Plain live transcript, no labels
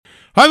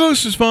Hi, folks.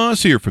 This is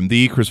Voss here from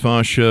the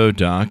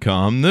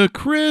ChrisVossShow.com, the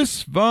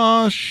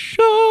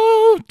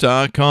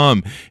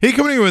ChrisVossShow.com. Hey,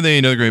 coming here with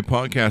another great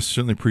podcast.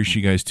 Certainly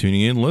appreciate you guys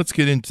tuning in. Let's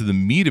get into the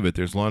meat of it.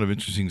 There's a lot of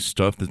interesting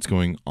stuff that's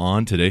going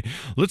on today.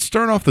 Let's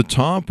start off the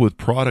top with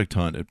Product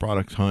Hunt at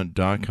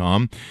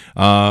ProductHunt.com.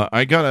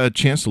 I got a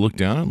chance to look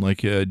down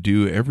like I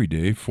do every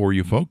day for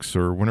you folks,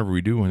 or whenever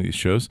we do one of these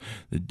shows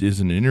that is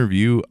an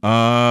interview.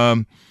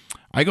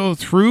 I go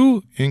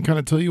through and kind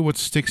of tell you what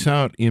sticks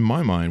out in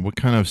my mind, what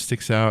kind of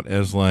sticks out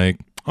as like,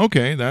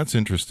 okay, that's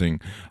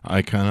interesting.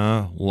 I kind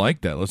of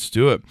like that. Let's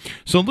do it.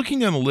 So looking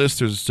down the list,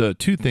 there's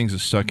two things that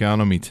stuck out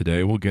on me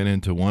today. We'll get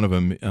into one of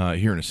them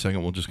here in a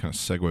second. We'll just kind of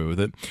segue with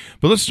it.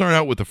 But let's start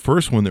out with the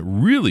first one that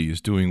really is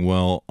doing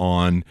well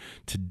on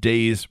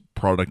today's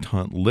Product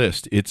Hunt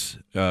list. It's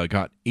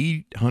got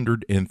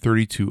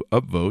 832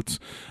 upvotes,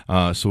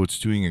 so it's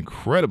doing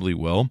incredibly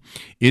well.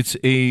 It's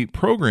a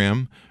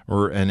program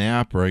or an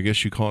app, or I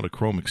guess you call it a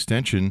Chrome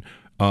extension,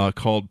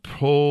 called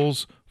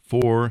Polls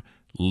for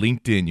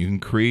LinkedIn. You can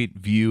create,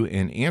 view,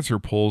 and answer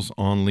polls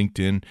on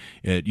LinkedIn.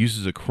 It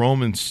uses a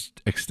Chrome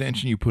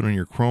extension you put on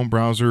your Chrome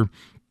browser,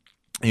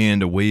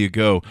 and away you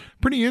go.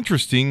 Pretty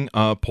interesting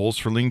polls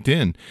for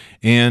LinkedIn.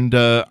 And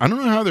I don't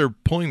know how they're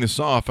pulling this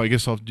off. I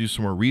guess I'll have to do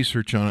some more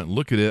research on it and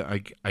look at it.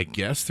 I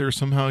guess they're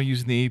somehow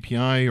using the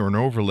API or an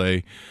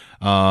overlay.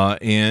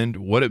 And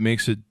what it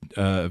makes it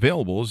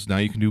available is now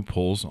you can do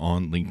polls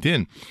on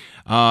LinkedIn.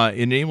 It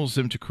enables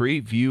them to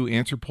create, view,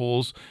 answer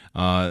polls.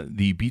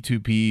 The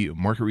B2B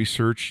market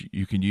research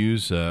you can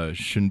use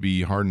shouldn't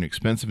be hard and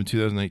expensive in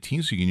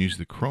 2019, so you can use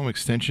the Chrome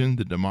extension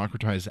to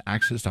democratize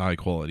access to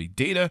high-quality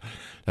data.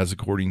 That's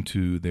according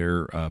to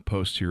their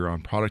post here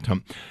on Product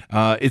Hunt.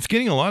 It's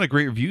getting a lot of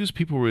great reviews.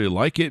 People really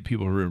like it.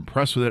 People are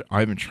impressed with it.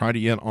 I haven't tried it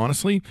yet,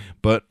 honestly,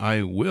 but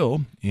I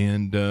will,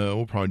 and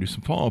we'll probably do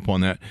some follow-up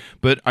on that.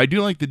 But I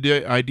do like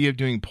the idea of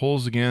doing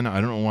polls again. I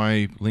don't know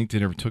why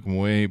LinkedIn ever took them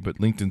away, but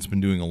LinkedIn's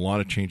been doing a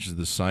lot of changes to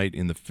the site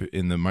in the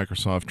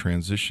Microsoft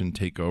transition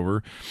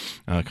takeover,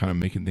 kind of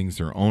making things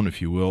their own,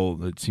 if you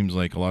will. It seems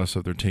like a lot of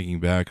stuff they're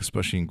taking back,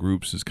 especially in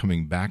groups, is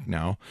coming back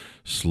now,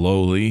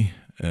 slowly.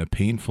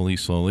 Painfully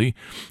slowly.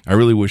 I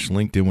really wish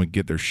LinkedIn would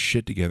get their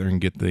shit together and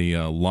get the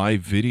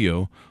live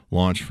video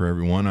launched for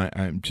everyone.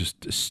 I'm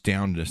just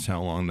astounded as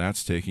how long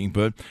that's taking.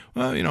 But,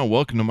 well,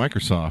 welcome to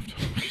Microsoft.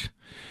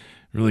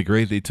 Really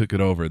great they took it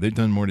over. They've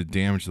done more to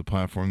damage the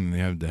platform than they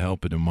have to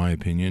help it, in my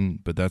opinion.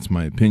 But that's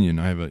my opinion.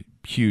 I have a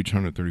huge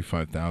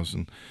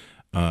 135,000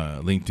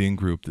 LinkedIn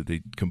group that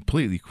they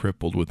completely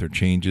crippled with their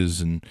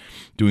changes and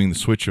doing the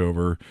switch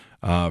over.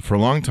 For a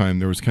long time,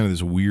 there was kind of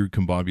this weird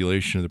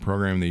combobulation of the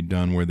program they'd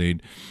done where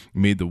they'd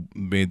made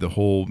the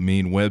whole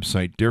main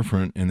website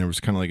different, and there was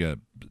kind of like a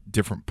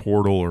different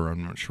portal, or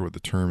I'm not sure what the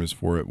term is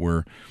for it,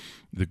 where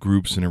the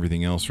groups and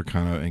everything else are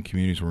kind of, and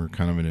communities were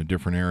kind of in a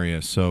different area.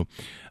 So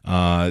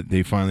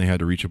they finally had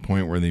to reach a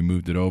point where they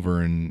moved it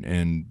over,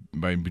 and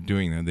by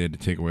doing that, they had to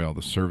take away all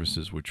the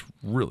services, which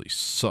really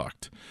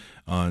sucked.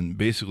 And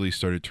basically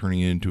started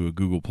turning it into a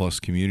Google Plus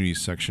community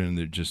section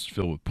that just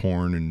filled with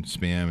porn and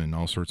spam and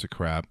all sorts of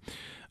crap.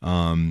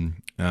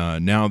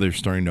 Now they're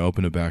starting to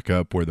open it back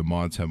up where the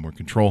mods have more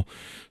control.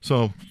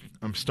 So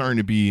I'm starting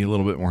to be a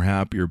little bit more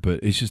happier,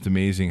 but it's just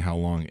amazing how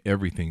long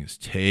everything is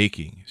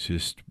taking. It's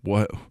just,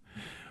 what?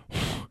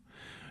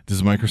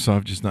 Does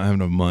Microsoft just not have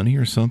enough money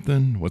or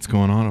something? What's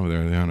going on over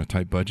there? Are they on a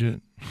tight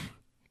budget?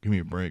 Give me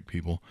a break,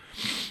 people.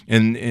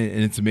 And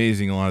it's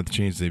amazing, a lot of the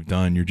changes they've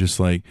done. You're just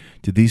like,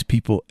 did these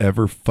people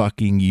ever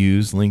fucking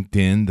use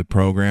LinkedIn, the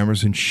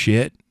programmers and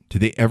shit?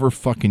 Did they ever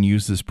fucking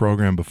use this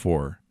program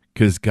before?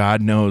 Because God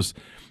knows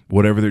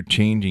whatever they're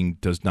changing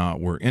does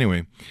not work.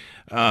 Anyway,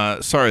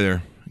 sorry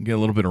there. Get a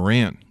little bit of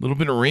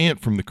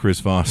rant from the Chris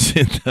Voss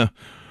in the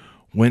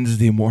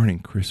Wednesday morning.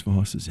 Chris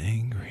Voss is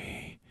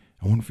angry.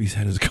 I wonder if he's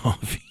had his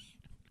coffee.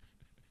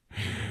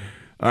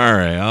 All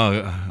right,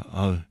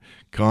 I'll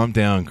calm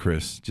down,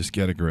 Chris. Just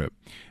get a grip.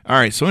 All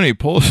right, so anyway,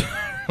 polls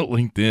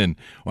LinkedIn.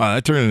 Wow,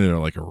 that turned into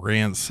like a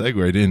rant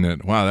segue, didn't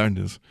it? Wow, that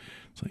just,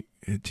 it's like,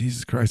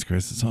 Jesus Christ,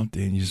 Chris, it's hump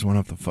day and you just went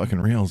off the fucking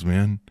rails,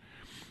 man.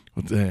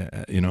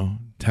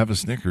 Have a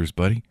Snickers,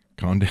 buddy.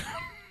 Calm down.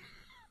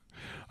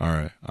 All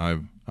right,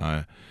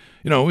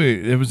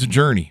 it was a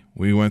journey.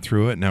 We went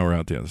through it. Now we're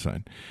out the other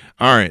side.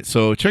 All right,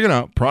 so check it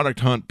out.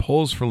 Product Hunt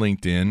polls for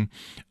LinkedIn.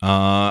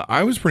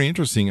 I was pretty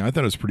interesting. I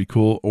thought it was pretty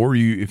cool. Or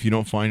if you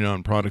don't find it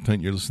on Product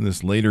Hunt, you're listening to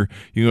this later,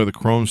 you can go to the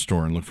Chrome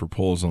store and look for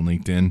polls on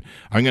LinkedIn.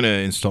 I'm going to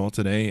install it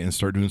today and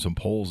start doing some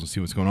polls and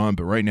see what's going on.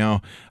 But right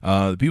now,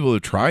 the people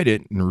who tried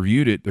it and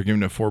reviewed it, they're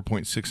giving it a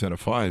 4.6 out of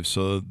 5.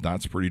 So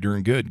that's pretty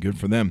darn good. Good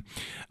for them.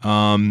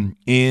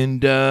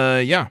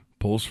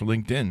 Polls for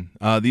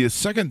LinkedIn. The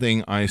second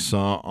thing I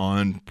saw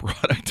on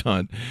Product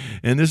Hunt,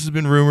 and this has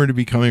been rumored to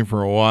be coming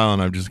for a while,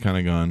 and I've just kind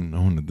of gone, I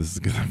wonder what this is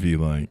going to be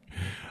like.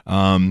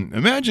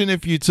 Imagine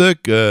if you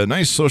took a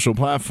nice social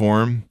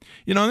platform.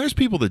 There's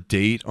people that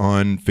date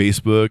on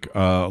Facebook.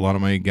 A lot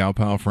of my gal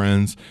pal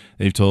friends,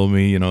 they've told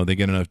me, they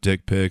get enough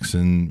dick pics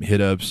and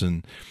hit-ups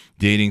and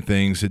dating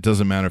things. It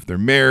doesn't matter if they're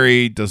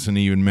married. Doesn't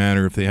even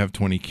matter if they have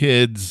 20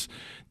 kids.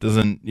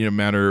 Doesn't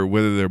matter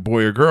whether they're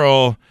boy or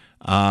girl.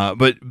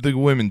 But the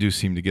women do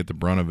seem to get the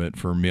brunt of it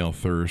for male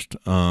thirst,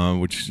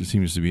 which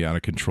seems to be out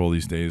of control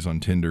these days on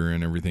Tinder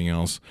and everything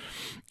else.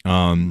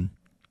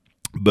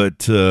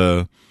 But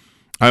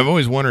I've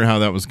always wondered how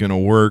that was going to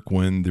work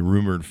when the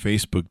rumored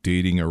Facebook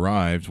dating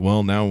arrived.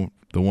 Well, now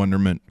the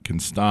wonderment can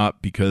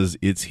stop because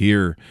it's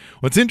here.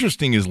 What's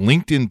interesting is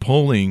LinkedIn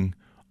polling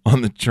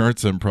on the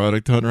charts on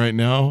Product Hunt right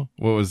now.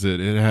 What was it?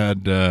 It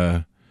had...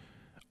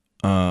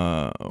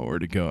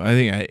 where'd it go? I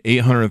think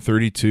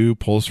 832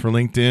 polls for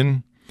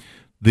LinkedIn.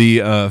 The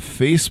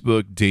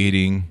Facebook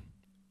dating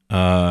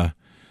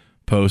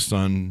post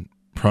on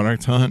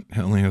Product Hunt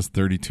only has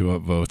 32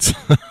 upvotes.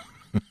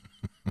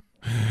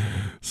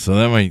 So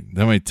that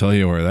might tell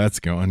you where that's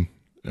going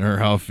or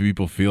how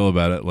people feel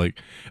about it. Like,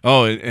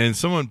 oh, and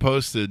someone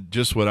posted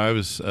just what I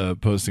was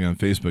posting on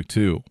Facebook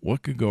too.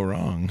 What could go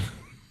wrong?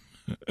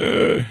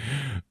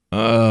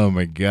 Oh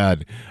my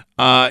God.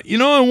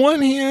 On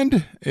one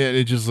hand,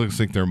 it just looks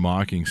like they're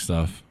mocking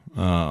stuff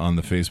on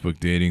the Facebook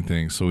dating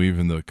thing. So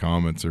even the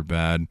comments are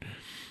bad.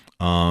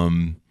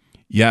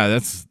 Yeah,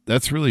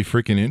 that's really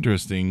freaking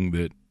interesting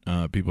that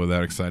people are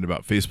that excited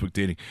about Facebook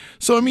dating.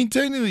 So, I mean,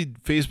 technically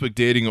Facebook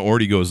dating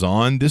already goes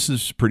on. This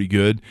is pretty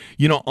good.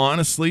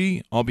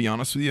 Honestly, I'll be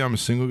honest with you. I'm a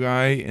single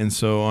guy. And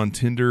so on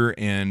Tinder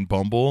and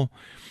Bumble,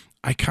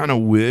 I kind of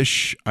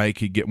wish I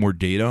could get more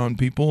data on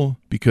people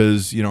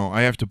because,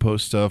 I have to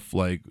post stuff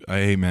like,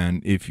 hey,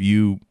 man, if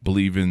you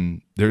believe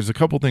in, there's a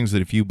couple things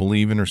that if you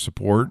believe in or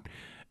support,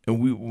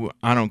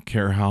 I don't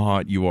care how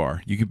hot you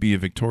are. You could be a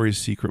Victoria's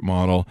Secret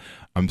model.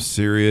 I'm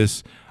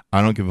serious.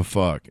 I don't give a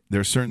fuck.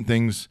 There's certain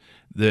things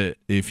that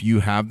if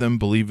you have them,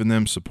 believe in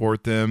them,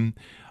 support them,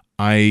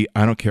 I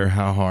don't care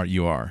how hot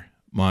you are.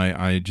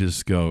 I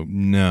just go,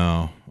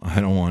 no, I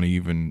don't want to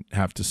even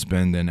have to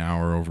spend an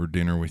hour over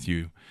dinner with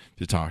you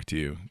to talk to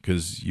you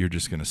because you're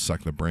just going to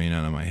suck the brain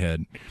out of my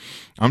head.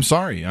 I'm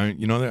sorry.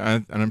 And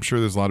I'm sure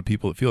there's a lot of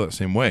people that feel that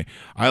same way.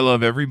 I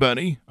love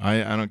everybody.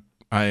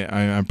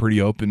 I'm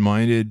pretty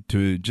open-minded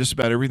to just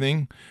about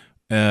everything,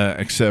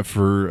 except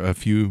for a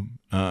few,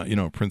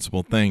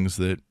 principal things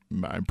that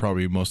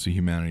probably most of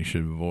humanity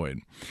should avoid.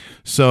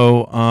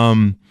 So,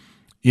 I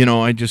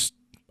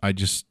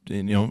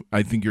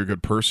think you're a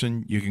good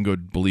person. You can go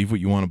believe what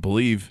you want to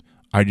believe.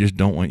 I just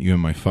don't want you in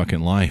my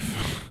fucking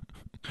life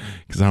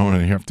because I don't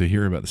want to have to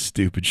hear about the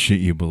stupid shit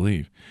you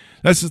believe.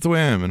 That's just the way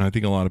I am, and I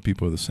think a lot of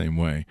people are the same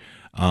way.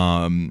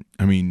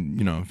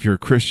 If you're a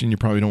Christian, you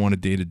probably don't want to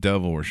date a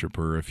devil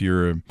worshiper. If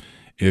you're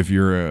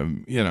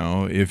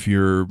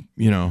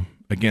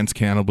against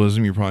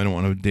cannibalism, you probably don't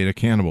want to date a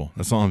cannibal.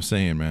 That's all I'm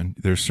saying, man.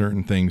 There's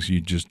certain things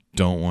you just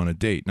don't want to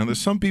date. Now,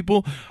 there's some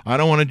people I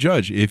don't want to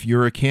judge. If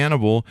you're a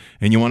cannibal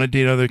and you want to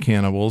date other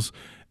cannibals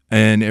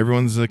and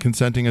everyone's a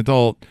consenting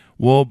adult,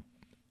 well,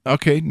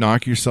 okay,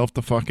 knock yourself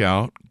the fuck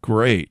out.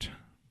 Great.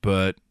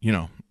 But,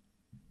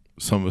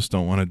 some of us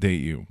don't want to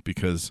date you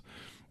because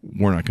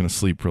we're not going to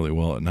sleep really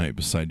well at night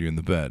beside you in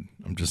the bed.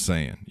 I'm just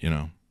saying,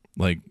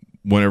 like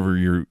whenever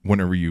you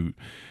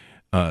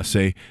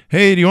say,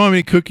 hey, do you want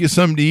me to cook you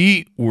something to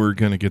eat? We're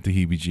going to get the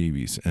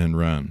heebie-jeebies and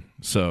run.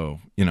 So,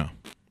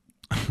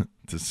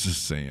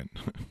 just saying.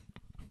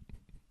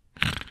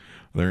 Are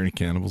there any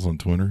cannibals on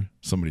Twitter?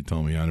 Somebody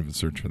told me. I didn't even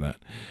search for that.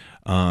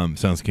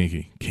 Sounds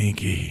kinky.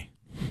 Kinky.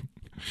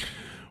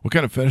 What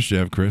kind of fetish do you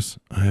have, Chris?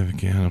 I have a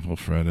cannibal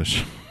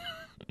fetish.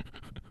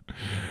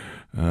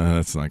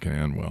 That's not going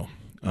to end well.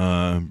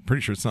 I'm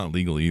pretty sure it's not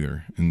legal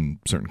either in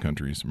certain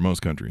countries,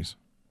 most countries.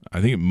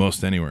 I think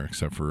most anywhere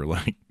except for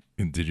like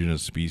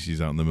indigenous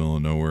species out in the middle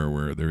of nowhere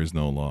where there is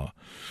no law.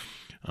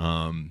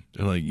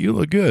 They're like, you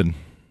look good.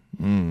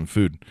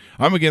 Food.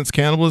 I'm against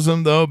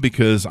cannibalism though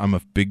because I'm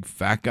a big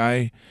fat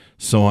guy,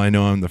 so I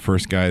know I'm the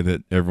first guy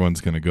that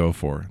everyone's going to go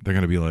for. They're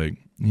going to be like,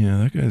 yeah,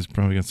 that guy's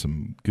probably got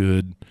some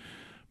good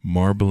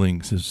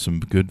marbling,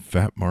 some good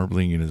fat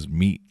marbling in his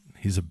meat.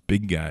 He's a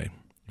big guy.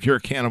 If you're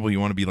a cannibal, you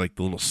want to be like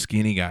the little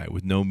skinny guy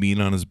with no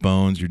meat on his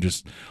bones. You're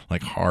just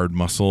like hard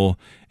muscle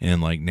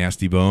and like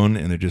nasty bone.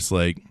 And they're just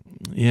like,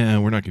 yeah,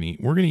 we're not going to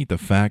eat. We're going to eat the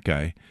fat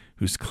guy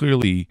who's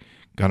clearly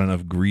got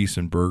enough grease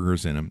and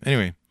burgers in him.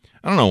 Anyway,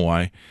 I don't know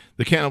why.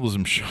 The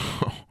Cannibalism Show.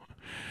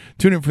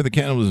 Tune in for the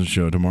Cannibalism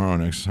Show tomorrow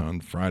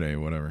on Friday,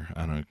 whatever.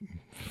 I don't know.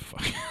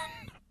 Fuck.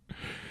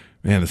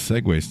 Man, the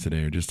segues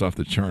today are just off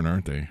the chart,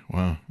 aren't they?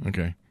 Wow.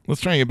 Okay. Let's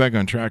try and get back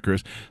on track,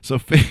 Chris. So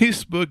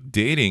Facebook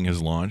dating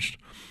has launched.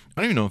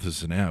 I don't even know if this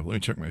is an app. Let me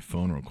check my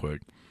phone real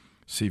quick.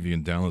 See if you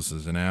can download this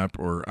as an app.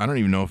 Or I don't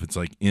even know if it's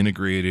like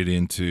integrated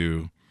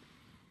into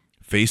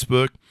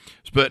Facebook.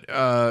 But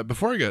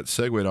before I got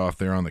segued off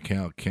there on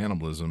the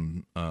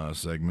cannibalism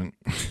segment,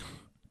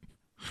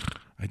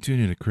 I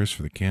tuned into Chris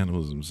for the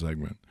cannibalism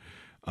segment.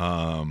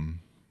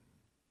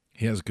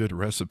 He has good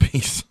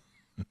recipes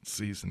and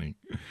seasoning.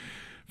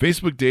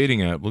 Facebook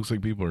dating app. Looks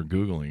like people are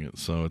Googling it,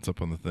 so it's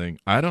up on the thing.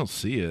 I don't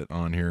see it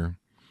on here.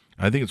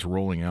 I think it's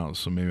rolling out,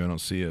 so maybe I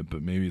don't see it,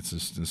 but maybe it's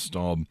just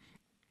installed.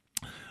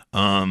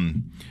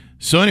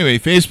 So anyway,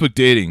 Facebook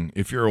dating.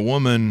 If you're a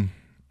woman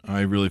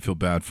I really feel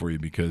bad for you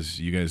because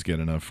you guys get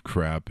enough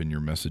crap in your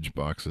message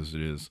box as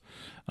it is.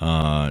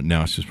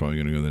 Now it's just probably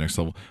going to go to the next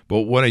level.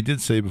 But what I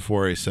did say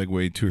before, I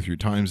segued 2 or 3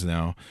 times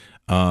now,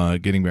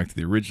 getting back to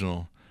the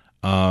original,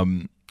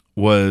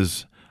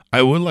 was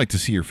I would like to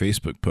see your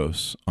Facebook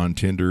posts on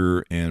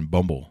Tinder and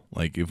Bumble.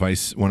 Like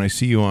when I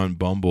see you on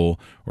Bumble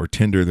or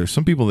Tinder, there's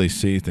some people, they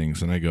say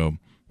things and I go,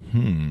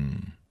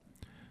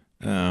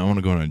 I want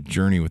to go on a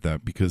journey with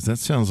that because that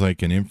sounds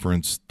like an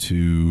inference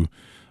to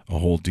a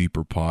whole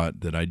deeper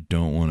pot that I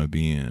don't want to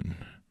be in.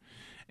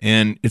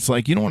 And it's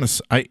like, you don't want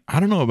to, I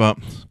don't know about,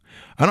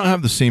 I don't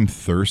have the same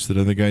thirst that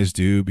other guys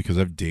do because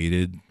I've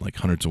dated like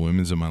hundreds of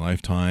women in my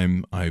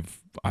lifetime. I've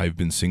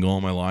been single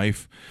all my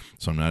life,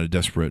 so I'm not a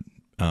desperate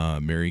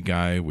married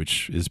guy,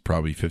 which is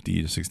probably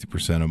 50 to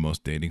 60% of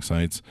most dating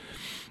sites.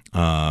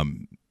 They're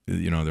on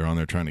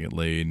there trying to get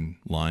laid and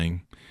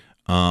lying.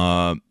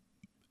 I'm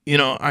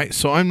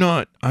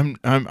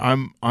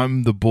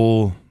the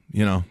bull.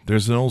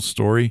 There's an old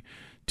story.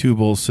 2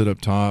 bulls sit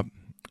up top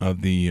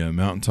of the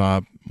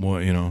mountaintop. Well,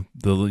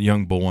 the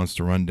young bull wants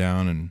to run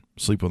down and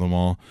sleep with them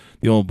all.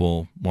 The old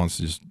bull wants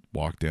to just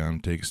walk down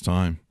and take his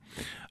time.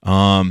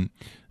 I'm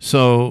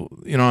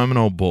an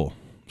old bull.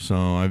 So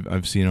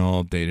I've seen it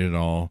all, dated it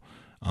all.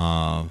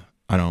 I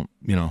don't,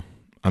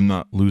 I'm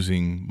not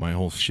losing my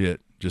whole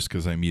shit just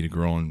because I meet a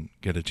girl and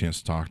get a chance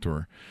to talk to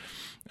her.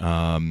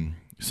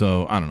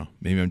 So I don't know.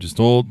 Maybe I'm just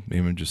old.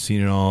 Maybe I'm just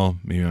seen it all.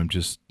 Maybe I'm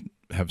just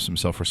have some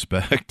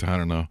self-respect. I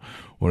don't know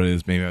what it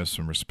is. Maybe I have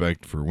some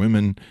respect for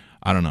women.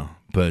 I don't know.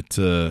 But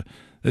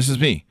this is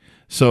me.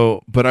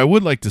 So, but I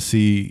would like to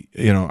see,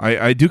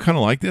 I do kind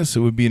of like this.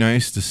 It would be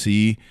nice to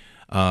see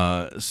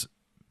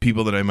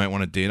people that I might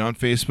want to date on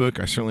Facebook.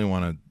 I certainly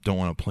don't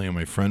want to play in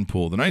my friend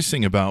pool. The nice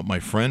thing about my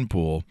friend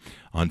pool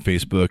on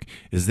Facebook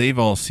is they've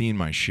all seen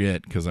my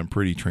shit because I'm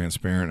pretty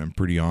transparent. I'm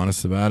pretty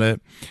honest about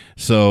it.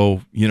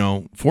 So,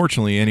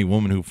 fortunately, any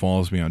woman who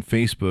follows me on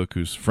Facebook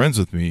who's friends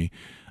with me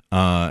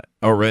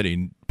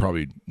already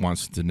probably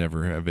wants to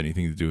never have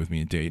anything to do with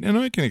me and date, and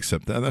I can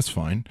accept that. That's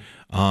fine.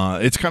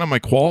 It's kind of my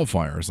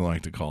qualifier, as I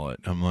like to call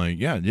it. I'm like,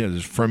 yeah,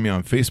 just friend me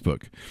on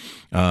Facebook.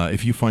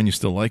 If you find you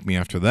still like me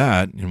after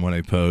that and what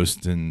I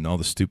post and all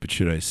the stupid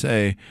shit I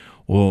say,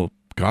 well,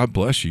 God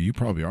bless you. You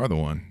probably are the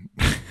one.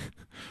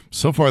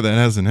 So far, that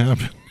hasn't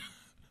happened.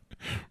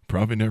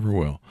 Probably never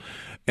will.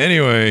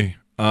 Anyway,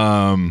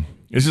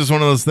 it's just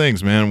one of those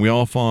things, man. We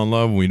all fall in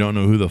love and we don't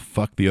know who the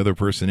fuck the other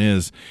person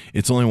is.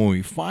 It's only when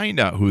we find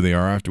out who they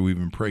are after we've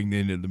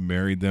impregnated them,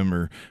 married them,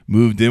 or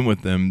moved in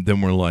with them,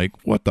 then we're like,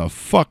 what the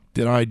fuck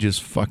did I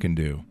just fucking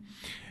do?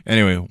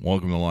 Anyway,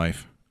 welcome to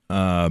life.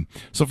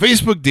 So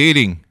Facebook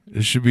dating,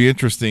 this should be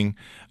interesting.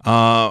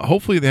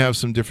 Hopefully they have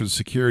some different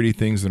security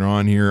things that are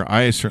on here.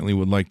 I certainly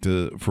would like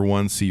to, for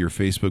one, see your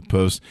Facebook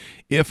post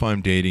if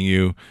I'm dating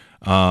you.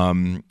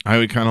 I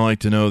would kind of like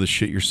to know the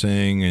shit you're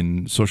saying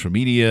and social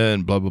media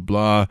and blah, blah,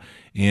 blah.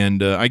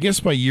 And I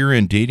guess by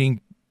year-end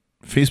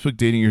Facebook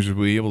dating users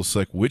will be able to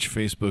select which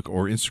Facebook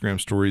or Instagram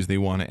stories they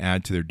want to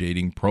add to their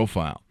dating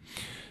profile.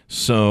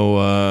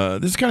 So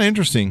this is kind of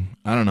interesting.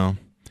 I don't know.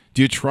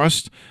 Do you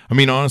trust,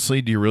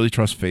 honestly, do you really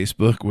trust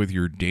Facebook with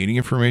your dating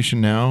information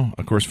now?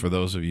 Of course, for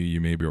those of you,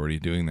 you may be already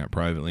doing that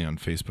privately on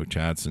Facebook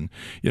chats. And,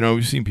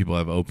 we've seen people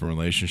have open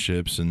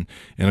relationships. And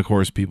of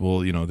course, people,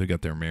 they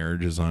got their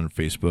marriages on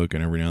Facebook.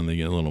 And every now and then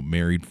they get a little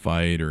married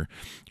fight. Or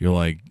you're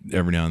like,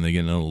 every now and then they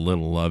get a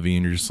little lovey.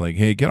 And you're just like,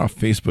 hey, get off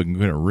Facebook and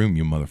go to a room,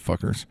 you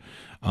motherfuckers.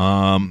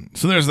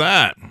 So there's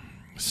that.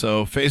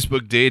 So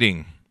Facebook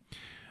dating.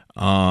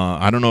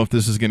 I don't know if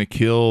this is going to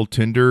kill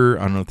Tinder.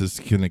 I don't know if this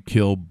is going to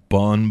kill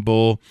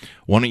Bumble.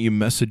 Why don't you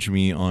message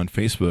me on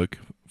Facebook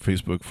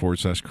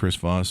 /Chris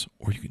Voss,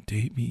 or you can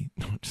date me.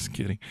 No, just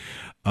kidding.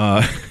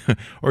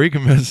 Or you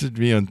can message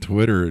me on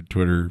Twitter at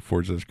Twitter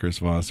 /Chris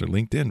Voss or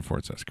LinkedIn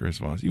 /Chris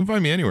Voss. You can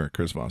find me anywhere,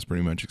 Chris Voss,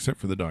 pretty much, except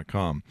for the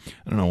 .com.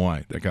 I don't know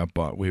why. That got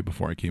bought way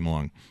before I came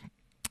along.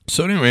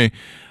 So anyway,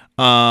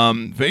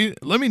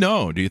 let me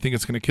know. Do you think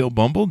it's going to kill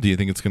Bumble? Do you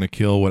think it's going to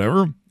kill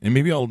whatever? And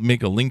maybe I'll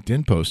make a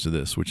LinkedIn post of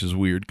this, which is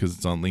weird because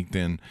it's on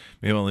LinkedIn.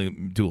 Maybe I'll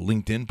do a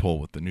LinkedIn poll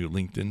with the new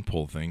LinkedIn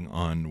poll thing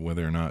on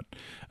whether or not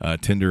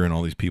Tinder and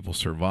all these people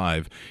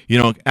survive.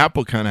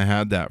 Apple kind of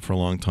had that for a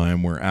long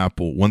time where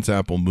once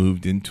Apple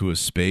moved into a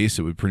space,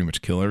 it would pretty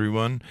much kill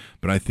everyone.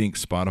 But I think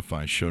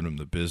Spotify showed them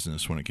the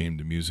business when it came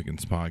to music and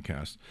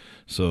podcasts.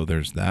 So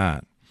there's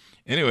that.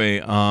 Anyway,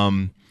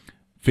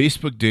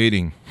 Facebook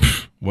dating.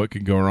 What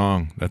could go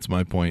wrong? That's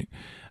my point.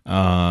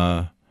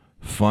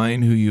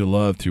 Find who you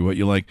love through what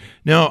you like.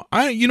 Now,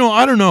 I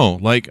don't know.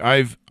 Like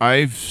I've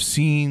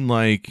seen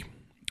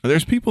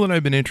there's people that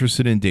I've been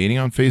interested in dating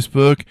on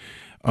Facebook.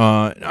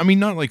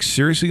 Not like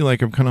seriously.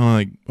 Like I'm kind of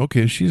like,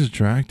 okay, she's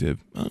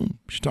attractive. Oh,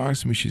 she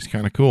talks to me. She's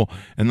kind of cool.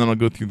 And then I'll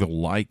go through the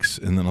likes,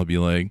 and then I'll be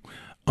like,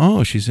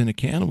 oh, she's into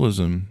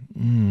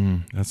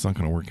cannibalism. That's not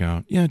going to work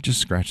out. Yeah,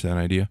 just scratch that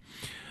idea.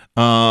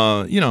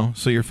 So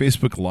your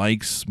Facebook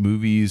likes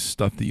movies,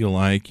 stuff that you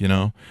like,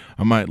 I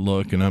might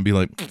look and I'll be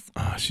like,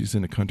 she's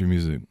into country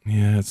music.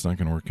 Yeah, it's not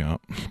going to work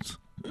out.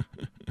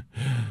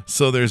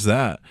 So there's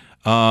that.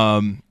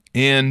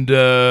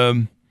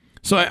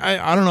 So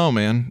I don't know,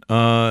 man.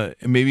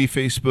 Maybe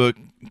Facebook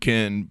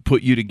can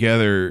put you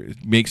together,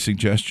 make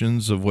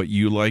suggestions of what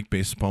you like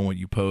based upon what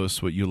you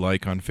post, what you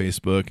like on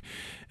Facebook,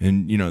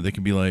 and they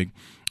can be like,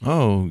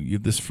 oh,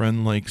 this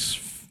friend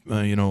likes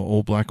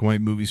old black and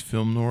white movies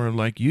filmed more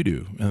like you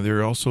do, and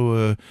they're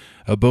also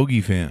a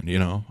bogey fan.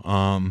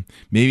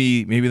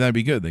 Maybe that'd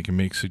be good. They can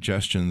make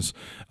suggestions.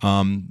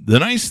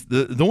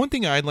 The one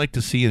thing I'd like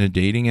to see in a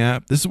dating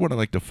app, this is what I'd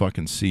like to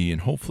fucking see,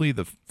 and hopefully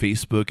the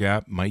Facebook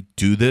app might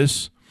do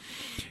this,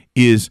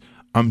 is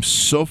I'm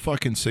so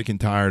fucking sick and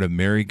tired of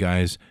married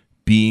guys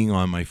being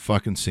on my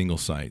fucking single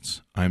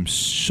sites. I'm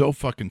so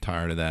fucking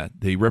tired of that.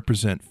 They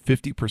represent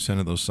 50%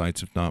 of those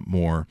sites, if not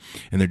more,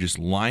 and they're just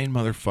lying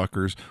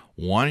motherfuckers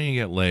wanting to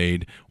get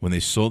laid when they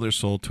sold their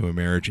soul to a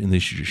marriage, and they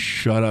should just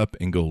shut up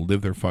and go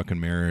live their fucking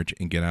marriage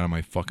and get out of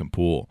my fucking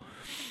pool.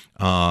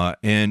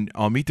 And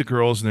I'll meet the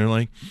girls, and they're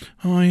like,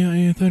 oh,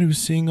 yeah, I thought he was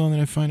single, and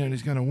then I find out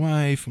he's got a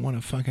wife, and what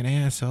a fucking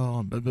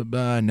asshole, blah, blah,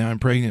 blah, and now I'm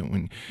pregnant.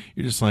 When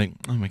you're just like,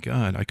 oh, my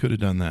God, I could have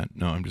done that.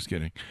 No, I'm just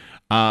kidding.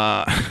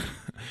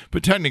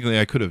 But technically,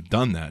 I could have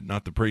done that,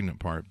 not the pregnant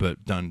part,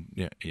 but done,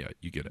 yeah,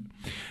 you get it.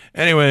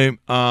 Anyway,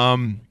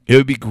 it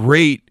would be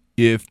great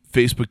if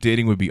Facebook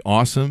dating would be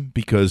awesome,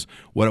 because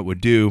what it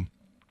would do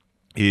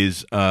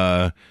is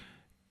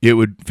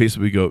Facebook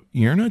would go,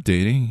 you're not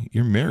dating,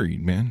 you're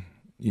married, man.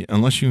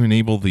 Unless you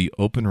enable the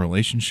open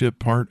relationship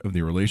part of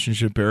the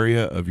relationship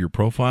area of your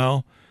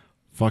profile,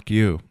 fuck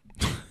you.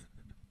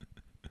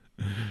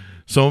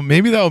 So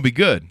maybe that will be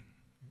good.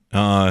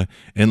 And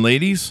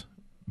ladies,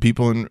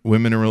 women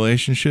in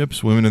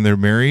relationships, women and they're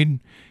married, you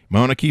might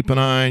want to keep an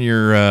eye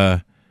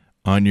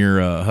on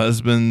your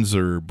husband's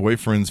or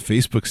boyfriend's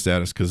Facebook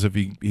status, because if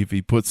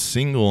he puts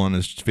single on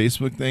his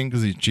Facebook thing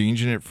because he's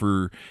changing it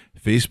for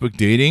Facebook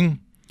dating,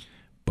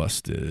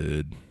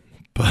 busted.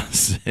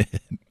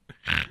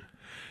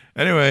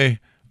 Anyway,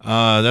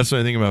 that's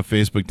what I think about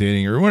Facebook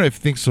dating, or what I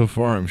think so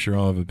far. I'm sure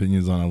I'll have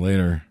opinions on it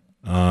later.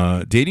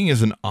 Dating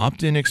is an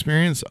opt-in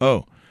experience.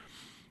 Oh,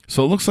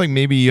 so it looks like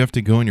maybe you have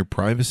to go in your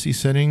privacy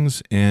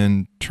settings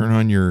and turn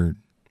on your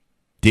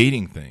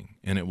dating thing,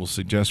 and it will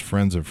suggest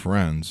friends of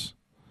friends.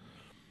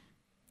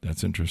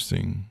 That's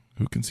interesting.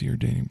 Who can see your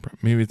dating?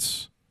 Maybe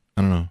it's,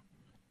 I don't know.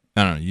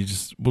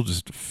 We'll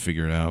just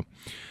figure it out.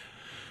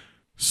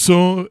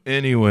 So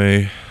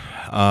anyway,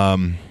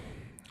 some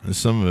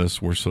of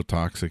us, we're so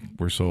toxic,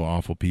 we're so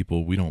awful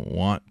people, we don't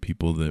want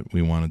people that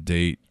we want to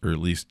date, or at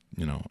least,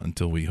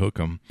 until we hook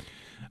them,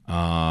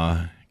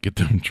 get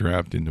them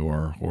trapped into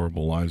our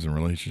horrible lives and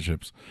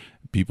relationships,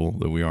 people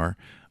that we are.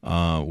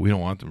 We don't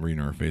want them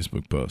reading our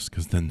Facebook posts,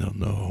 because then they'll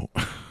know.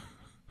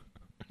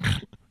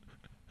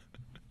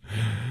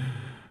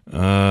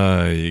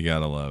 You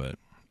gotta love it.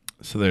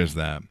 So there's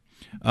that.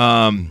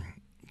 Kind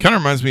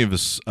of reminds me of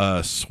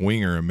a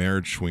swinger, a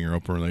marriage swinger,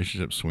 open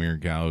relationship swinger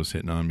gal who was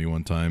hitting on me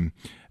one time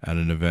at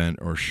an event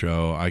or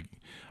show. I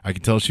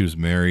could tell she was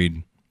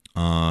married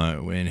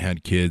and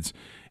had kids,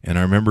 and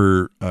I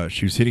remember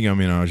she was hitting on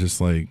me, and I was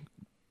just like,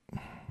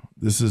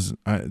 this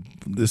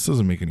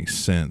doesn't make any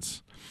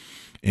sense.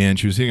 And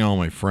she was hitting on all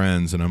my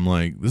friends, and I'm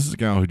like, this is a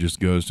gal who just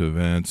goes to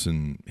events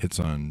and hits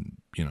on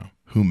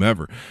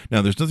whomever.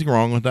 Now, there's nothing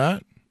wrong with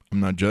that. I'm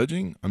not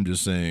judging. I'm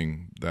just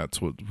saying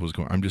that's what was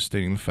going on. I'm just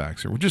stating the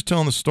facts here. We're just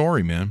telling the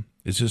story, man.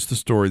 It's just the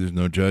story. There's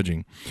no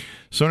judging.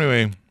 So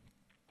anyway,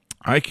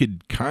 I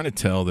could kind of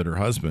tell that her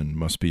husband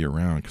must be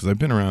around, because I've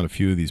been around a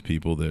few of these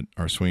people that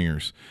are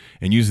swingers,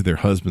 and usually their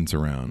husband's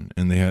around,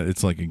 and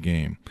it's like a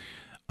game.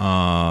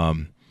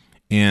 And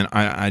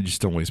I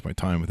just don't waste my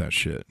time with that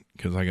shit,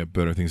 because I got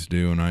better things to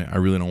do, and I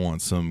really don't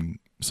want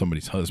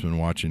somebody's husband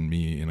watching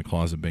me in a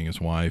closet bang his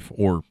wife,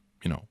 or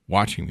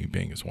watching me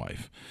bang his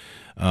wife.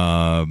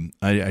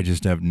 I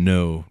just have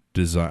no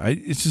desire.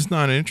 It's just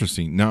not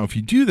interesting. Now, if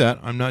you do that,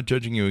 I'm not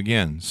judging you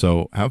again.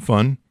 So have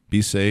fun,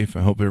 be safe.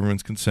 I hope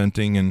everyone's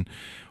consenting and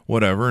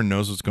whatever, and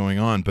knows what's going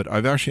on. But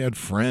I've actually had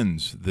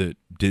friends that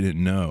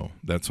didn't know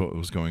that's what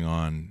was going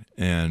on,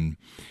 and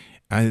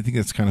I think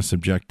that's kind of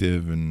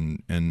subjective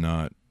and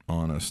not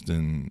honest,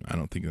 and I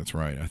don't think that's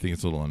right. I think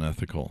it's a little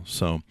unethical.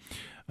 So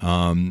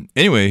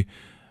anyway,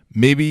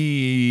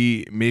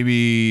 maybe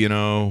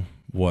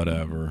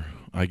whatever.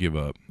 I give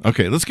up.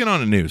 Okay, let's get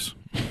on to news.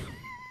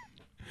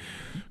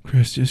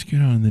 Chris, just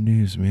get on the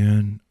news,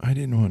 man. I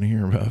didn't want to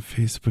hear about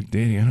Facebook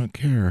dating. I don't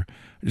care.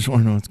 I just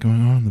want to know what's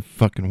going on in the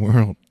fucking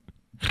world.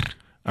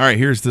 All right,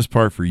 here's this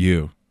part for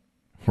you.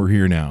 We're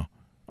here now.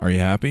 Are you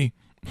happy?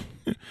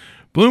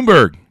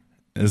 Bloomberg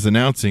is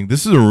announcing,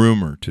 this is a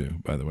rumor too,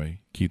 by the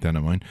way. Keep that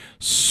in mind.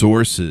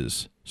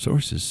 Sources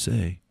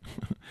say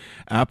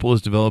Apple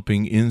is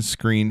developing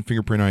in-screen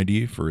fingerprint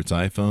ID for its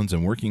iPhones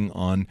and working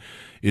on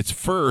its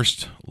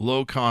first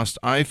low-cost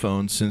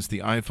iPhone since the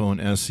iPhone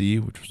SE,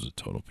 which was a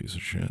total piece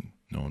of shit.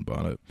 No one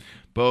bought it.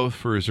 Both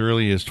for as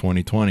early as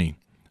 2020.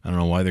 I don't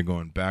know why they're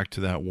going back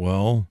to that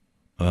well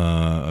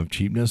of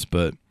cheapness,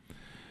 but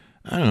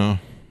I don't know.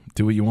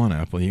 Do what you want,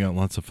 Apple. You got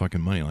lots of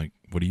fucking money. Like,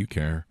 what do you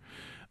care?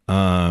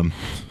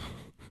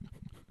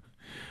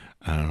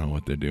 I don't know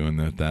what they're doing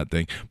with that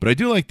thing. But I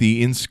do like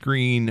the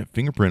in-screen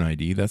fingerprint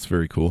ID. That's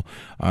very cool.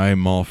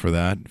 I'm all for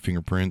that.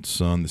 Fingerprints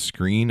on the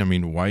screen. I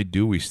mean, why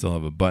do we still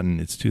have a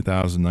button? It's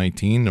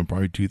 2019 and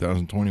probably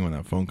 2020 when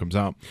that phone comes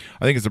out.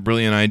 I think it's a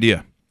brilliant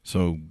idea.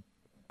 So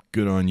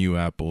good on you,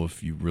 Apple,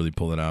 if you really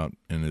pull it out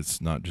and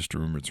it's not just a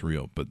rumor, it's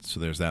real. But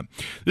so there's that.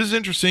 This is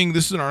interesting.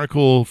 This is an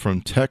article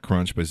from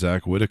TechCrunch by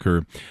Zach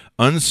Whitaker.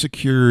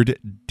 Unsecured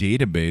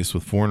database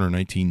with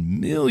 419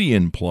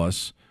 million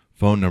plus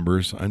phone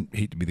numbers. I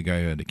hate to be the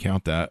guy who had to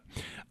count that.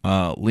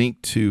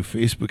 Linked to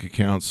Facebook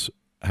accounts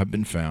have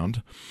been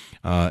found.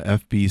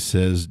 FB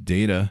says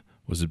data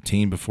was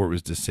obtained before it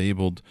was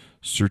disabled,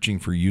 searching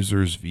for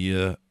users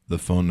via the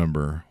phone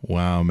number.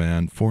 Wow,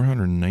 man.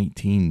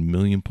 419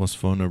 million plus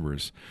phone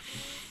numbers.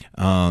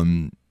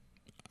 I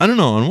don't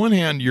know. On one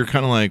hand, you're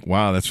kind of like,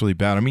 wow, that's really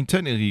bad. I mean,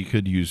 technically, you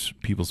could use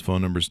people's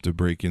phone numbers to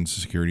break into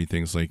security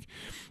things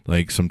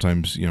like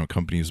sometimes,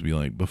 companies will be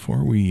like,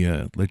 before we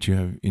let you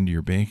have into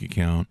your bank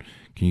account,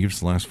 can you give us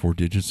the last 4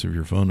 digits of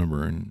your phone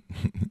number? And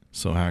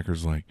so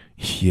hackers like,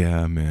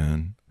 yeah,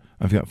 man,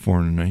 I've got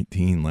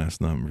 419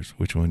 last numbers.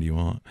 Which one do you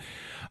want?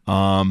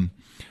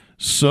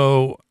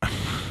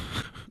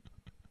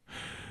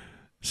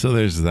 So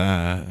there's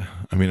that.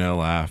 I mean, I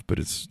laugh, but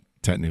it's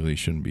technically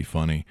shouldn't be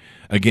funny.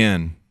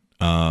 Again,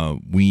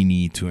 we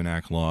need to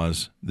enact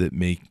laws that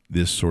make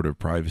this sort of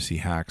privacy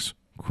hacks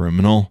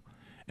criminal.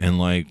 And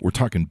we're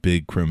talking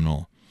big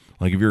criminal.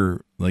 If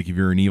you're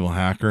an evil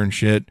hacker and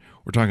shit,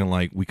 we're talking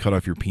we cut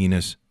off your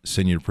penis,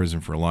 send you to prison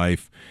for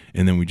life,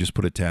 and then we just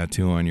put a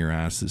tattoo on your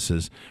ass that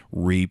says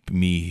 "rape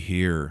me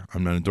here."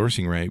 I'm not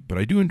endorsing rape, but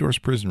I do endorse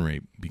prison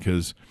rape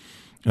because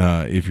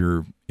if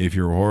you're a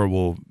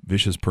horrible,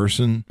 vicious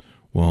person,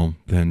 well,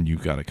 then you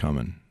got it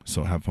coming.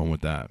 So have fun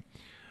with that.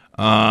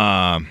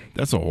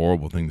 That's a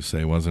horrible thing to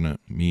say, wasn't it?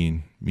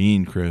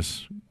 Mean,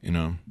 Chris.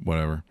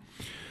 Whatever.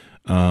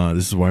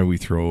 This is why we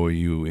throw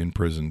you in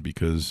prison,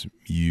 because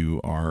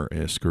you are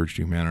a scourge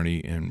to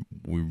humanity, and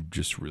we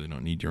just really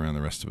don't need you around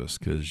the rest of us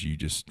because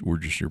we're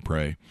just your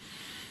prey.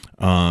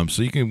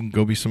 So you can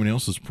go be somebody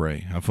else's prey.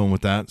 Have fun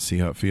with that. See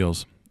how it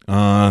feels.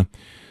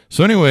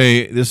 So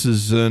anyway, this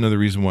is another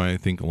reason why I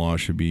think law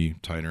should be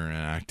tighter and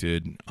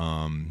enacted.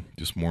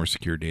 Just more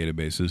secure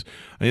databases.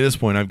 At this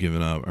point, I've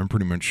given up. I'm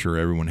pretty much sure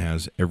everyone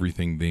has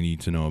everything they need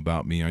to know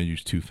about me. I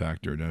use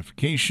 2-factor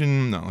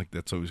identification. Not like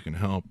that's always going to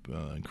help.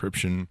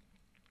 Encryption.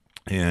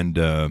 And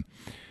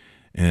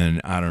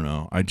I don't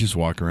know. I just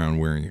walk around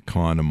wearing a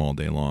condom all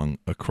day long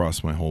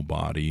across my whole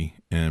body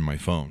and my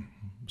phone.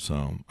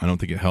 So I don't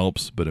think it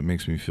helps, but it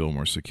makes me feel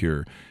more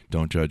secure.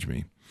 Don't judge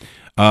me.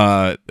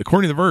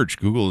 According to The Verge,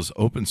 Google is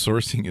open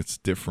sourcing its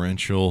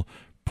differential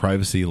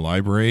privacy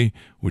library,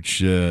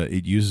 which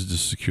it uses to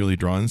securely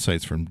draw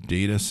insights from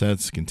data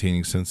sets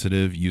containing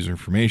sensitive user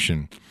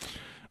information.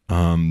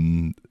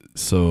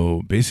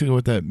 So basically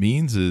what that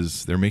means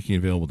is they're making it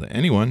available to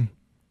anyone.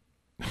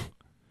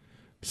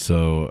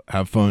 So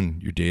have fun.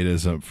 Your data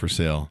is up for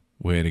sale.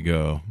 Way to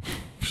go.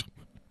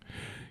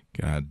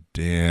 God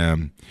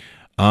damn.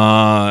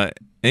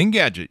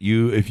 Engadget,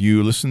 if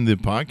you listen to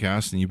the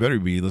podcast, and you better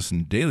be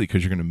listening daily,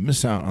 because you're going to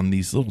miss out on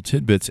these little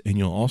tidbits, and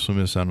you'll also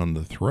miss out on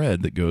the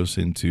thread that goes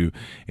into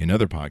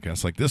another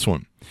podcast like this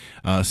one.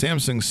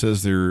 Samsung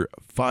says their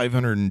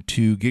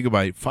 502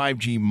 gigabyte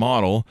 5G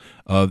model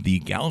of the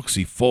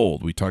Galaxy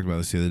Fold, we talked about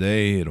this the other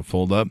day, it'll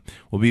fold up,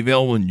 will be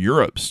available in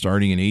Europe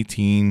starting in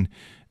 18.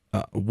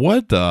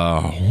 What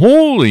the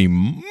holy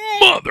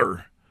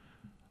mother?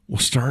 Well,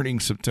 starting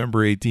September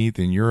 18th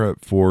in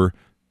Europe for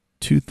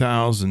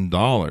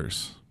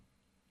 $2,000.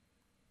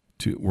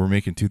 We're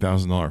making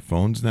 $2,000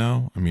 phones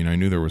now. I mean, I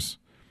knew there was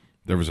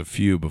a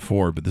few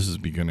before, but this is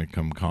going to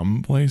become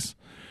commonplace.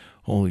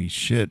 Holy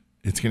shit!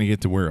 It's going to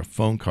get to where a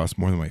phone costs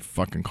more than my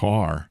fucking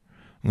car.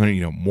 I'm going to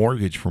need a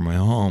mortgage for my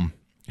home.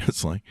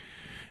 It's like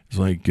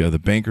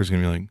the banker's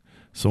going to be like,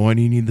 "So why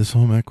do you need this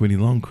home equity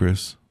loan,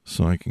 Chris?"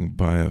 So I can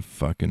buy a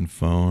fucking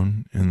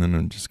phone, and then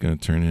I'm just going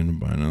to turn in and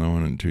buy another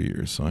one in 2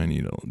 years. So I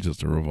need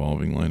just a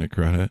revolving line of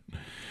credit.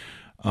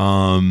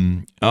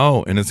 And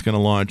it's going to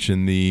launch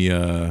in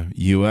the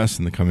U.S.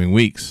 in the coming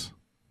weeks.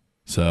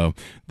 So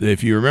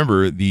if you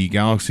remember, the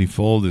Galaxy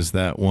Fold is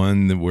that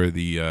one where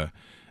the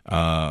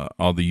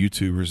all the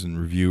YouTubers and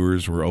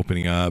reviewers were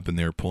opening up and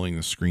they were pulling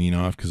the screen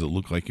off because it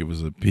looked like it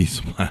was a piece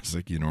of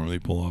plastic you normally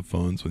pull off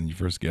phones when you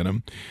first get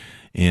them.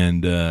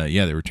 And,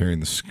 they were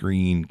tearing the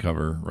screen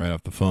cover right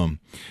off the phone.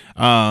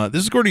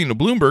 This is according to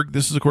Bloomberg.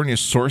 This is according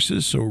to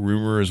sources, so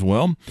rumor as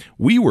well.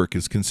 WeWork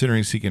is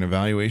considering seeking a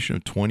valuation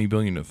of $20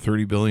 billion to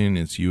 $30 billion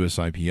in its U.S.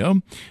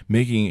 IPO,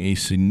 making a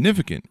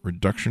significant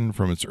reduction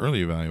from its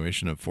earlier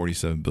valuation of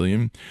 $47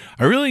 billion.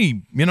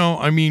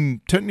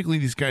 Technically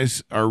these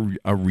guys are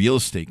a real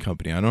estate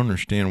company. I don't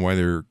understand why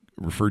they're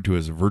referred to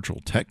as a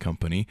virtual tech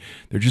company.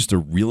 They're just a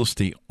real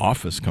estate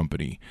office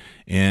company.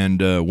 And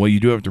while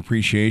you do have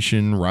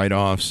depreciation,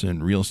 write-offs,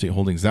 and real estate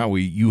holdings that way,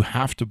 you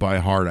have to buy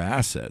hard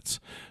assets.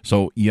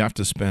 So you have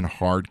to spend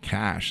hard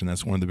cash. And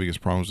that's one of the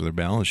biggest problems with their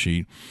balance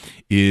sheet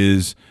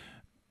is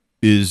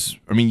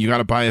you got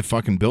to buy a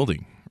fucking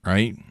building,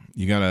 right?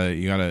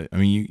 gotta. I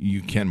mean,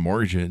 you can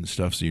mortgage it and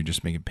stuff, so you're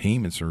just making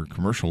payments or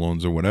commercial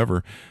loans or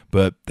whatever.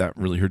 But that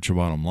really hurts your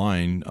bottom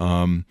line.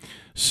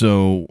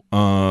 So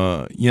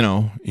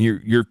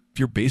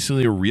you're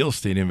basically a real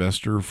estate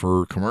investor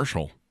for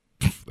commercial.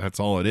 That's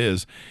all it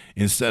is.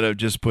 Instead of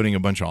just putting a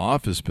bunch of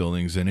office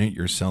buildings in it,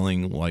 you're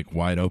selling like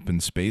wide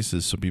open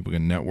spaces so people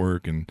can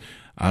network and,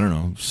 I don't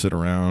know, sit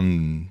around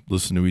and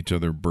listen to each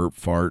other burp,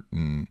 fart,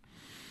 and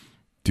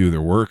do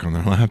their work on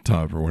their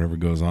laptop or whatever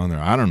goes on there.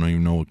 I don't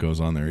even know what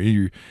goes on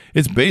there.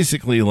 It's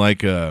basically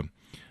like a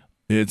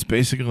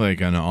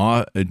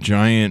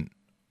giant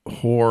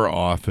whore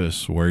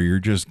office where you're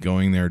just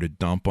going there to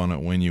dump on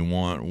it when you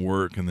want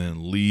work and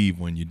then leave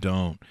when you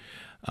don't.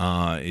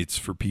 It's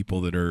for people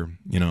that are,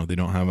 they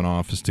don't have an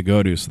office to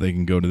go to, so they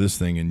can go to this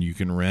thing and you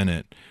can rent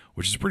it,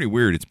 which is pretty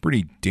weird. It's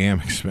pretty damn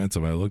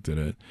expensive. I looked at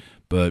it,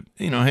 but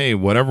hey,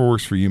 whatever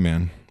works for you,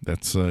 man.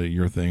 That's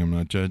your thing. I'm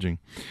not judging.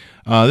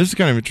 This is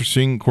kind of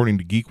interesting. According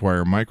to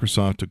GeekWire,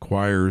 Microsoft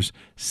acquires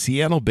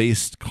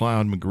Seattle-based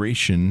cloud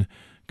migration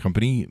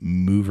company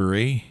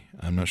Movere.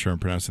 I'm not sure I'm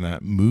pronouncing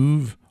that.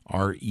 Movere.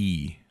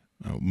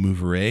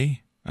 Movere?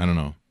 I don't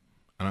know.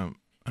 I'm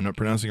not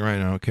pronouncing it right.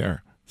 I don't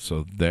care.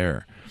 So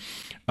there.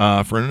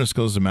 For an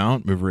undisclosed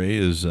amount, Movere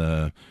is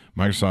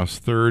Microsoft's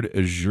third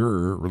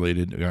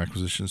Azure-related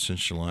acquisition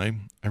since July.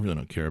 I really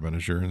don't care about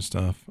Azure and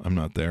stuff. I'm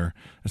not there.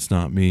 It's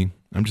not me.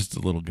 I'm just a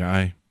little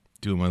guy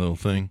doing my little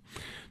thing.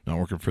 Not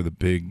working for the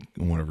big,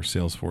 whatever,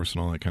 Salesforce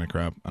and all that kind of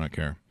crap. I don't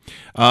care.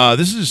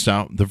 This is just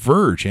out. The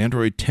Verge,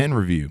 Android 10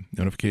 review.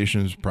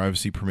 Notifications,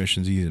 privacy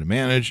permissions easy to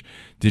manage.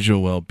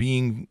 Digital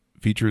well-being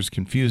features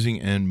confusing,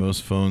 and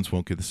most phones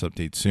won't get this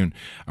update soon.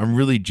 I'm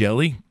really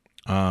jelly.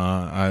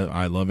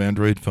 I love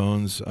Android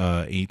phones.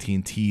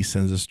 AT&T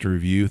sends us to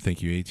review.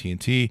 Thank you,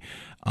 AT&T.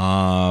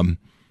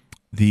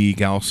 The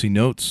Galaxy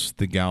Notes,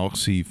 the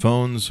Galaxy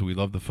phones. We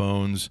love the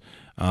phones.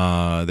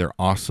 They're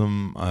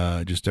awesome.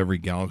 Just every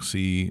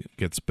Galaxy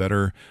gets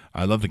better.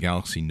 I love the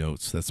Galaxy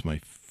Notes. That's my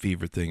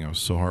favorite thing. I was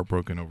so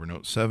heartbroken over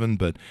Note 7,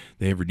 but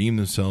they have redeemed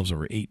themselves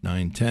over 8,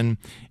 9, 10,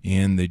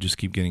 and they just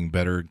keep getting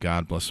better.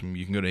 God bless them.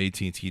 You can go to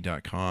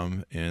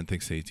AT&T.com, and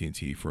thanks to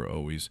AT&T for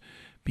always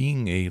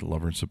being a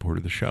lover and supporter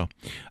of the show.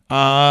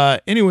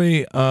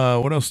 Anyway,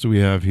 what else do we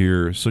have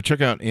here? So check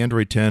out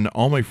Android 10.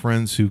 All my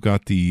friends who've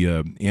got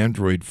the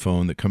Android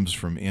phone that comes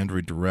from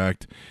Android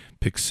Direct,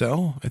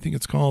 Pixel, I think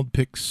it's called.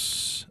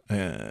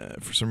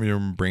 For some reason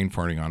I'm brain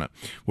farting on it.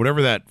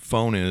 Whatever that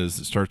phone is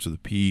that starts with a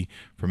P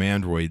from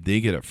Android,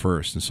 they get it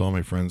first. And so all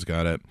my friends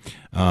got it.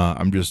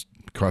 I'm just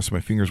crossing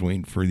my fingers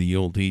waiting for the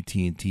old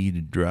AT&T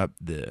to drop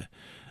the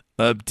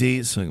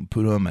update so I can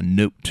put on my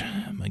Note,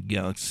 my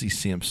Galaxy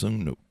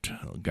Samsung Note.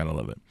 Gotta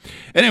love it.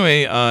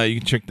 Anyway, you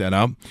can check that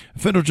out. A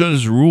federal judge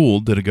has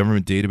ruled that a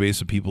government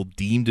database of people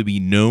deemed to be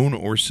known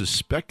or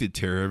suspected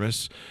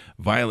terrorists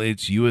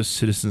violates U.S.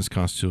 citizens'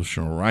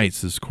 constitutional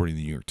rights. This is according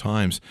to the New York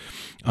Times.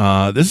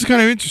 This is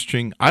kind of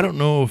interesting. I don't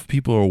know if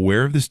people are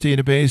aware of this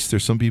database.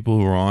 There's some people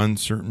who are on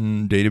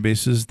certain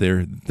databases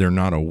they're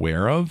not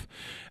aware of.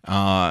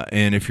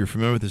 And if you're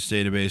familiar with this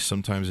database,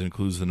 sometimes it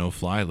includes the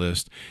no-fly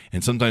list.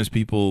 And sometimes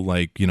people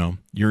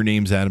your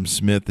name's Adam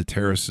Smith, the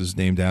terrorist is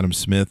named Adam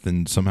Smith,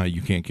 and somehow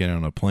you can't get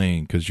on a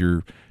plane because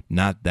you're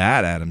not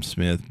that Adam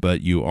Smith,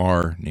 but you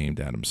are named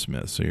Adam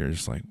Smith. So you're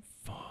just like,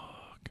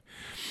 fuck.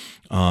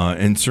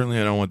 And certainly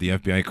I don't want the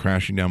FBI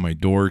crashing down my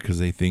door because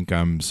they think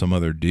I'm some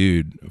other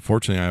dude.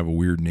 Fortunately, I have a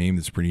weird name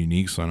that's pretty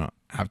unique, so I don't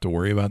have to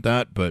worry about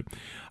that. But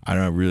I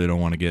really don't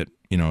want to get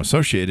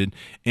associated.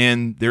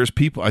 And there's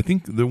people, I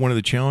think one of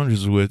the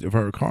challenges with, if I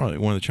recall,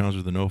 one of the challenges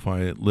with the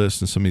no-fly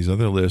list and some of these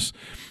other lists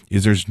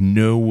is there's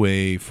no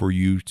way for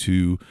you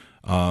to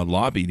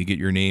lobby to get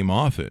your name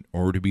off it,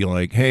 or to be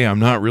like, hey, I'm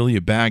not really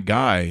a bad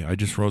guy. I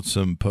just wrote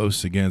some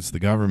posts against the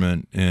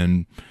government,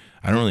 and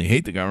I don't really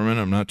hate the government.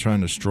 I'm not trying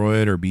to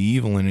destroy it or be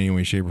evil in any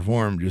way, shape, or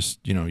form.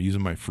 Just,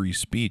 using my free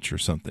speech or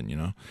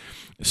something,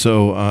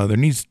 So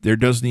there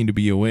does need to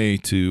be a way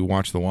to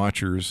watch the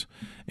watchers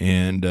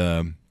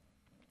and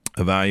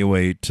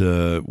evaluate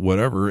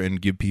whatever,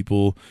 and give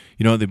people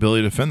the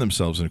ability to defend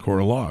themselves in a court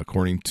of law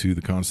according to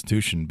the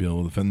Constitution, be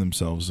able to defend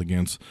themselves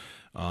against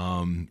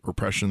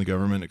repression of the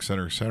government, et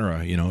cetera, et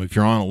cetera. If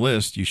you're on a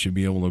list, you should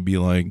be able to be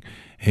like,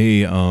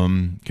 hey,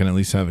 can I at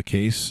least have a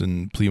case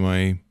and plead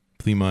my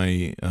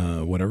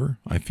whatever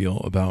I feel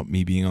about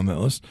me being on that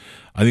list.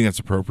 I think that's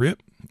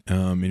appropriate.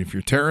 And if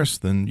you're a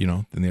terrorist, then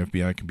then the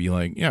FBI can be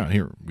like, yeah,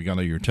 here, we got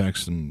all your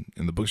texts and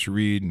the books you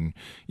read, and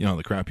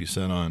the crap you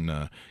said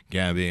on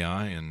Gab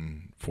AI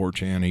and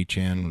 4chan,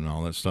 8chan, and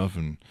all that stuff,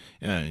 and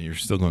yeah, you're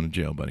still going to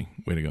jail, buddy.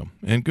 Way to go.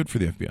 And good for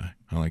the FBI.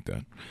 I like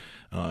that.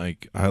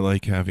 I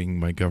like having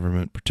my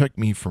government protect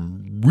me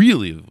from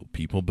really evil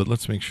people, but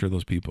let's make sure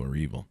those people are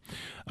evil.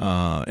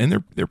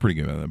 And they're pretty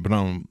good at that. But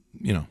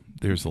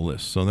there's the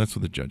list. So that's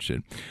what the judge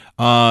did.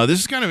 This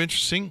is kind of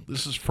interesting.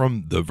 This is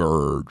from The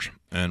Verge.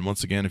 And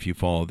once again, if you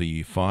follow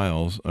the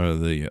files or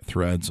the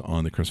threads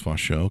on the Chris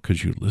Voss Show,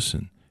 because you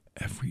listen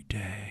every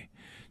day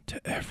to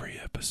every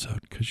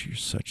episode, because you're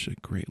such a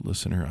great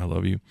listener. I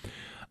love you.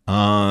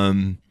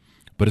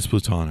 But it's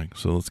platonic,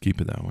 so let's keep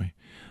it that way.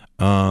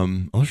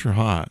 Unless you're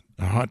a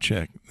hot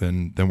chick,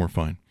 then we're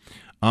fine.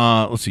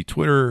 Let's see.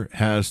 Twitter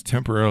has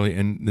temporarily,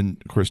 and then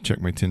of course check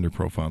my Tinder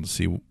profile to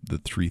see the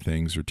 3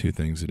 things or 2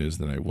 things it is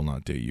that I will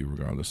not date you,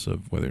 regardless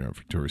of whether you're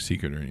Victoria's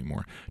Secret or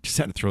anymore. Just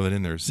had to throw that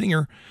in there.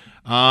 Zinger.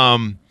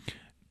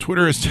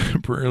 Twitter has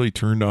temporarily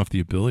turned off the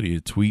ability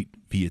to tweet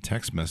via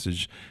text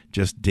message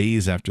just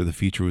days after the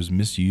feature was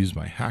misused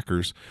by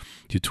hackers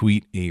to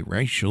tweet a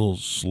racial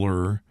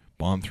slur,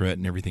 bomb threat,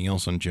 and everything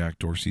else on Jack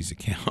Dorsey's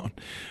account.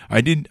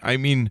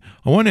 On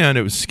one hand,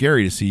 it was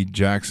scary to see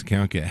Jack's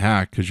account get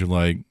hacked because you're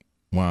like,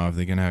 wow, if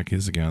they can hack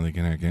his account, they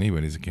can hack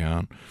anybody's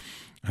account.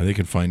 They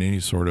can find any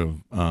sort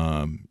of,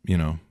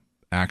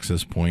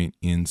 access point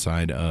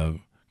inside of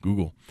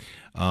Google.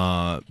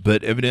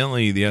 But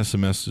evidently the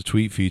SMS to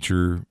tweet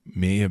feature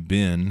may have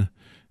been,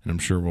 and I'm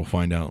sure we'll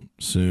find out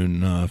soon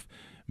enough,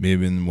 may have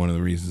been one of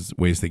the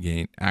ways they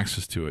gained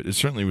access to it. It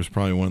certainly was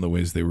probably one of the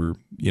ways they were,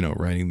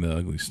 writing the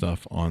ugly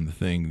stuff on the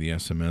thing, the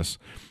SMS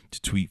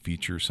to tweet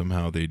feature.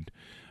 Somehow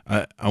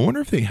I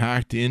wonder if they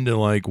hacked into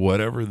like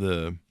whatever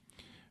the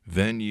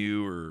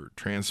venue or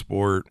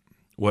transport,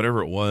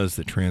 whatever it was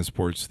that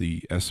transports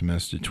the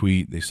SMS to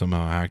tweet, they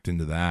somehow hacked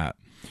into that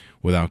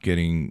without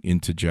getting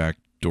into Jack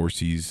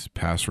Dorsey's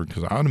password,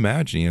 because I would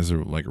imagine he has a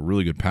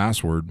really good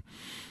password.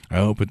 I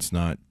hope it's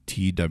not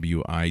TWITTER.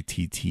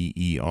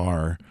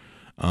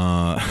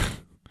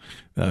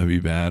 That would be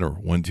bad, or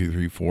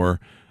 1234.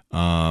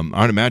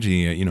 I would imagine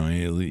he,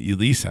 at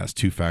least has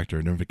 2-factor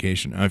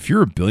identification. If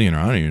you're a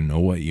billionaire, I don't even know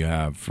what you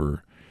have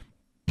for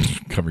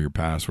cover your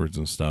passwords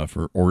and stuff,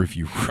 or if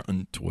you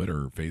run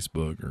Twitter or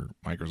Facebook or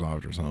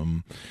Microsoft or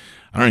something.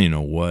 I don't even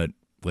know what,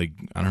 I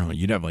don't know,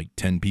 you'd have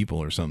 10 people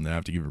or something that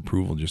have to give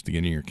approval just to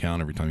get in your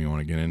account every time you want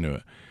to get into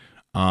it.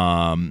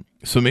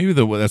 So maybe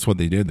that's what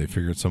they did. They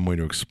figured some way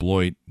to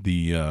exploit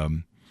the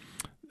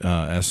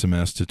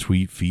SMS to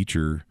tweet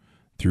feature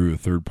through a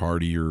third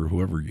party or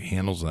whoever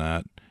handles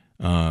that.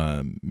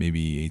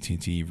 Maybe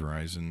AT&T,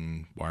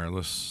 Verizon,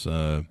 Wireless,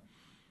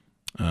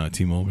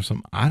 T-Mobile or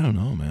something. I don't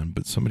know, man,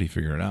 but somebody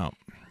figured it out.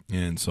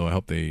 And so I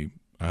hope they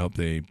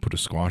put a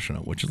squash on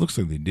it, which it looks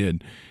like they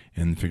did,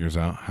 and figures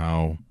out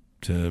how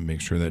to make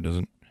sure that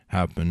doesn't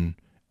happen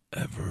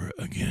ever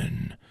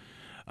again.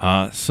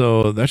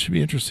 So that should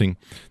be interesting.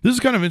 This is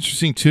kind of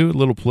interesting too, a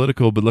little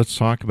political, but let's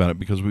talk about it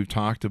because we've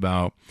talked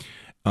about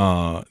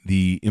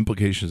the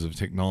implications of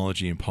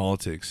technology and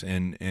politics,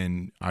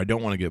 and I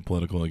don't want to get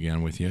political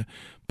again with you,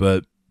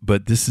 but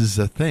this is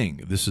a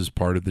thing. This is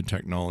part of the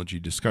technology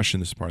discussion.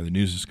 This is part of the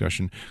news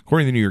discussion.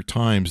 According to the New York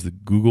Times, the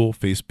Google,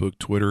 Facebook,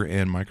 Twitter,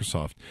 and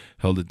Microsoft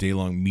held a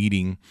day-long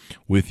meeting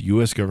with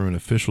U.S. government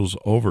officials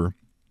over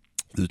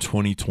the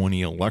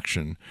 2020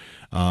 election,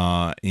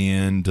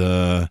 and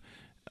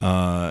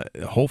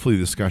hopefully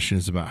the discussion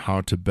is about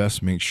how to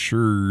best make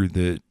sure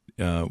that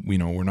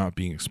we're not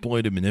being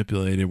exploited,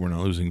 manipulated. We're not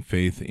losing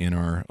faith in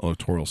our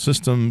electoral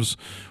systems.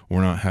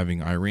 We're not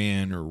having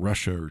Iran or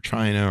Russia or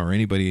China or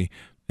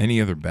any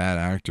other bad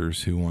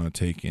actors who want to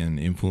take and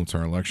influence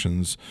our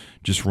elections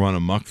just run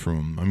amok through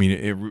them. I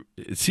mean,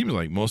 it seems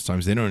like most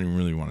times they don't even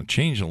really want to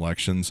change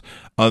elections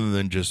other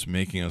than just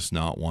making us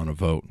not want to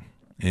vote.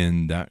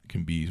 And that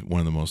can be one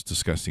of the most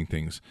disgusting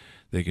things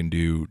they can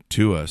do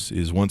to us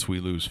is once we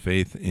lose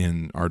faith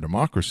in our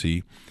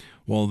democracy,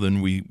 well,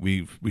 then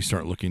we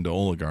start looking to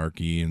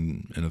oligarchy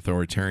and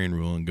authoritarian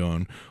rule and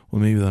going,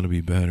 well, maybe that'll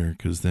be better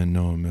because then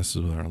no one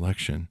messes with our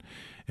election.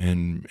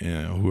 And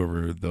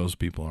whoever those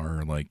people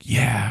are like,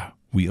 yeah,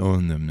 we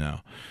own them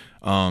now.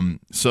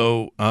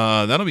 So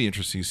that'll be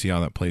interesting to see how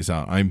that plays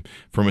out. I'm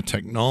from a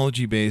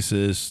technology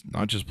basis,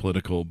 not just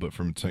political, but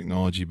from a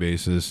technology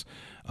basis,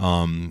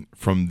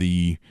 from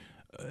the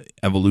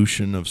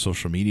evolution of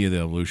social media, the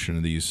evolution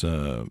of these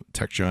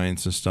tech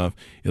giants and stuff.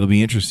 It'll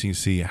be interesting to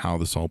see how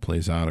this all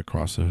plays out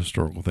across the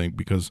historical thing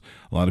because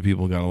a lot of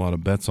people got a lot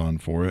of bets on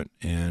for it,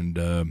 and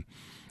the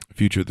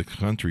future of the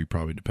country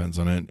probably depends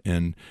on it.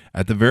 And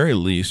at the very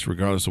least,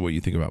 regardless of what you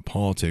think about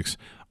politics,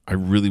 I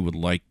really would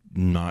like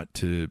not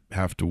to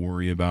have to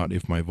worry about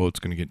if my vote's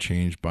going to get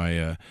changed by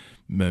a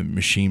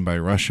machine by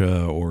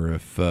Russia or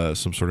if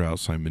some sort of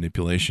outside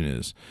manipulation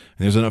is.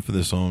 And there's enough of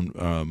this own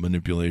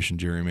manipulation,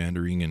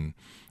 gerrymandering, and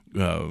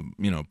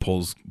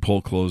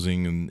poll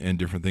closing and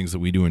different things that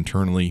we do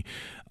internally.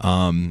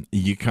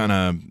 You kind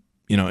of,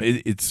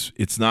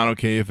 it's not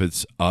okay if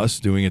it's us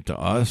doing it to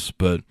us,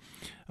 but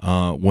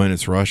when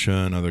it's Russia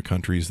and other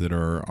countries that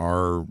are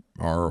our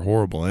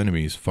horrible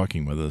enemies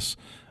fucking with us,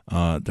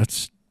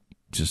 that's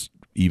just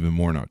even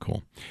more not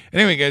cool.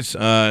 Anyway, guys,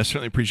 I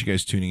certainly appreciate you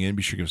guys tuning in.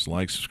 Be sure to give us a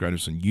like, subscribe to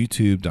us on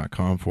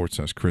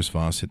youtube.com/Chris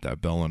Voss. Hit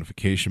that bell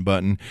notification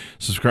button.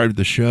 Subscribe to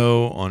the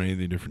show on any of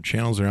the different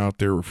channels that are out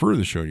there. Refer to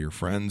the show to your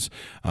friends.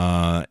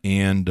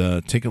 And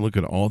take a look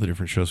at all the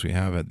different shows we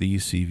have at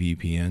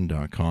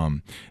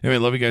thecvpn.com. Anyway,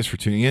 love you guys for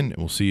tuning in, and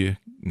we'll see you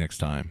next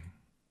time.